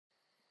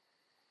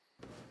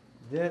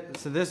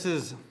So this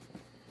is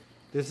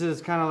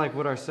kind of like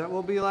what our set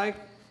will be like.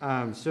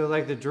 So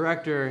like the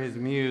director, his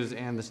muse,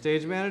 and the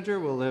stage manager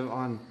will live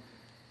on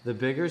the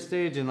bigger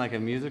stage in like a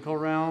musical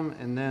realm,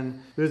 and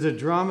then there's a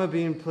drama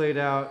being played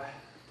out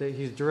that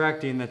he's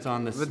directing that's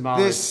on the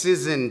smaller. This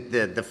isn't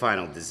the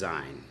final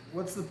design.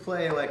 What's the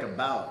play like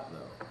about, though?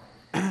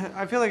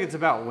 I feel like it's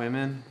about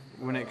women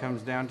when it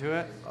comes down to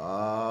it.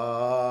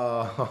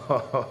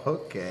 Oh,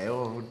 okay.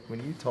 Well,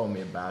 when you told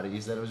me about it,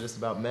 you said it was just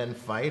about men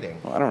fighting.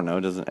 Well, I don't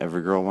know. Doesn't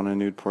every girl want a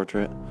nude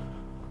portrait?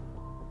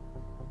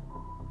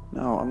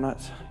 No, I'm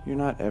not. You're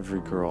not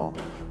every girl.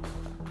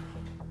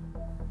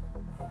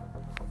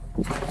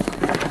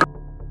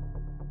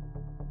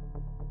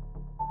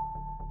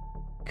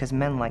 Because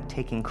men like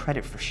taking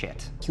credit for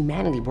shit.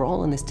 Humanity, we're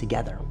all in this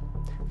together,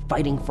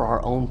 fighting for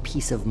our own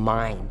peace of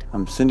mind.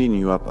 I'm sending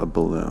you up a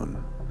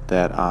balloon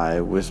that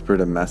I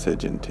whispered a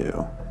message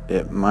into.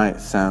 It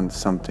might sound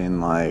something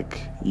like,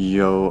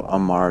 Yo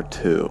Amar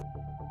 2.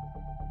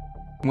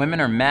 Women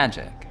are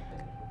magic.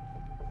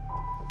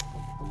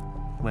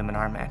 Women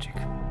are magic.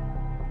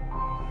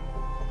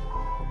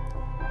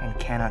 And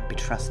cannot be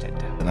trusted.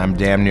 And I'm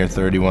damn near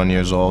 31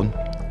 years old.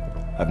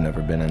 I've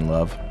never been in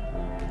love.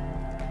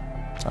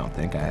 I don't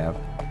think I have.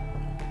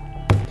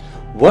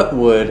 What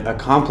would a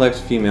complex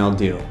female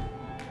do?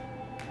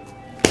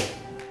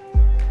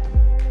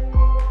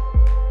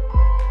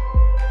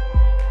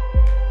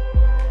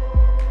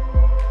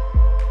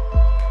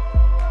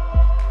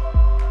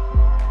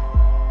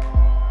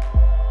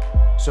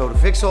 So to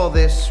fix all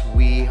this,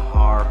 we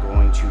are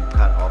going to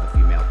cut all the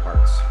female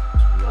parts.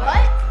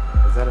 What?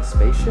 Is that a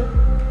spaceship?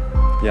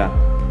 Yeah.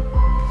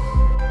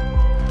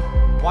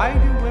 Why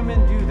do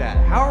women do that?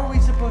 How are we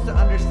supposed to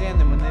understand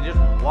them when they just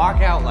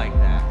walk out like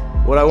that?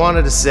 What I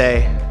wanted to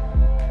say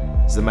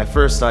is that my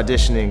first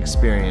auditioning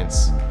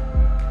experience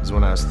was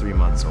when I was 3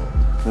 months old.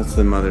 That's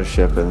the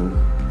mothership, and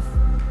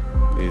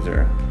these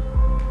are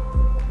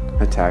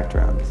attack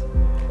drones.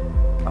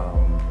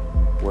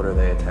 What are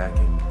they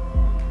attacking?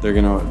 They're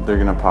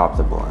gonna pop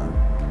the balloon.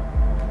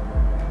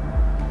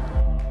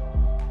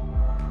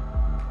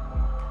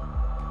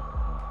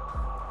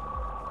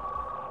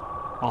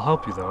 I'll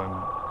help you, though.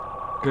 I'm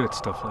good at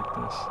stuff like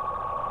this.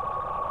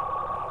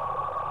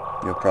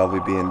 You'll probably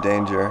be in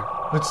danger.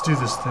 Let's do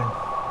this thing.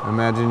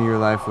 Imagine your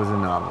life was a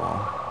novel.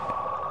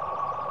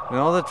 And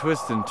all the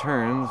twists and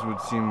turns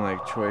would seem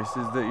like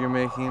choices that you're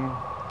making.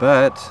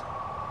 But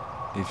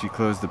if you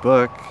close the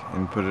book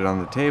and put it on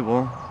the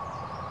table,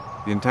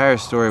 the entire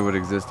story would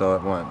exist all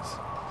at once.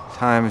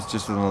 Time is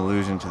just an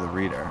illusion to the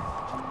reader.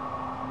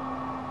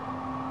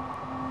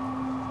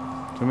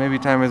 So maybe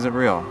time isn't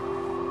real.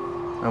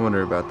 I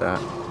wonder about that.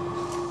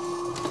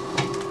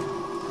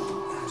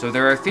 So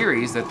there are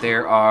theories that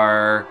there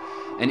are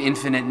an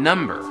infinite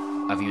number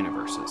of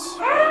universes.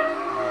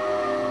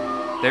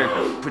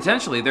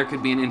 Potentially there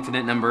could be an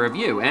infinite number of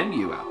you and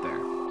you out there.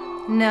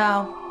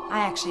 No, I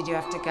actually do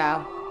have to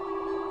go.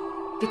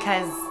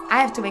 Because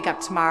I have to wake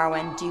up tomorrow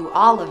and do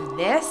all of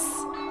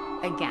this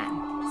again.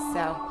 So,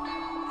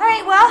 all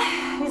right, well,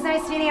 it was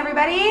nice meeting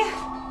everybody.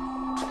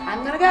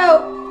 I'm gonna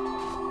go.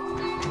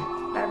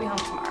 Better be home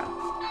tomorrow.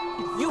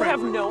 You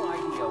have no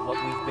idea what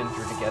we've been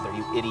through together,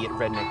 you idiot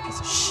redneck piece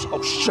of shit.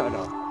 Oh, shut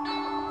up.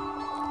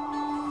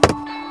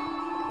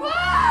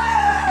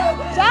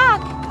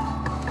 Jack!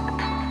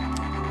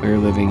 We're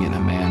living in a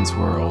man's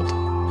world,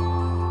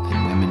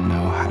 and women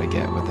know how to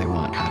get what they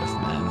want out of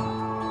men.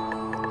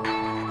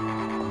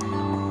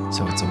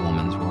 So it's a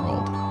woman's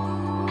world.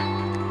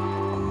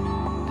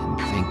 And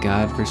thank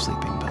God for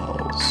sleeping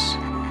pills.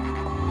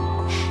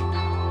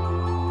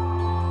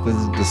 This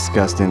is a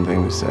disgusting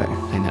thing to say.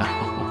 I know.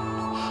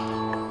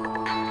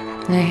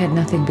 I had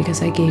nothing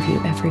because I gave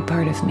you every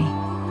part of me.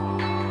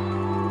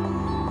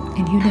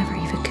 And you never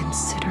even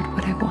considered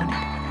what I wanted.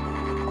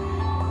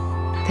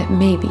 That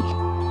maybe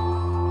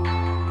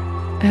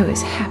I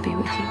was happy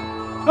with you.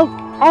 Oh!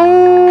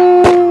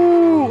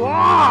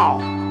 Wow!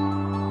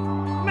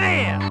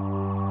 Man!